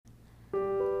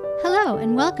Hello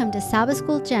and welcome to Sabbath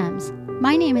School Gems.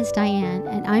 My name is Diane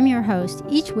and I'm your host,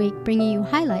 each week bringing you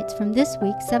highlights from this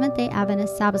week's Seventh-day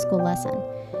Adventist Sabbath School lesson.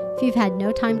 If you've had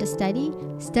no time to study,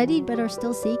 studied but are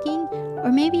still seeking,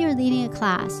 or maybe you're leading a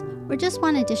class, or just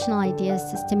want additional ideas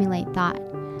to stimulate thought,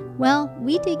 well,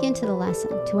 we dig into the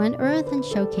lesson to unearth and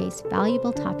showcase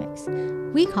valuable topics.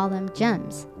 We call them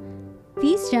gems.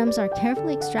 These gems are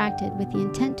carefully extracted with the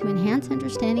intent to enhance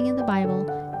understanding of the Bible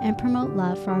and promote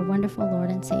love for our wonderful Lord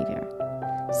and Savior.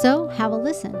 So have a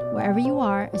listen wherever you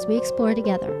are as we explore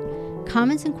together.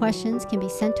 Comments and questions can be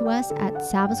sent to us at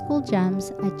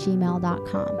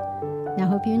sabbathschoolgems@gmail.com. Now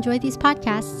hope you enjoy these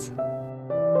podcasts.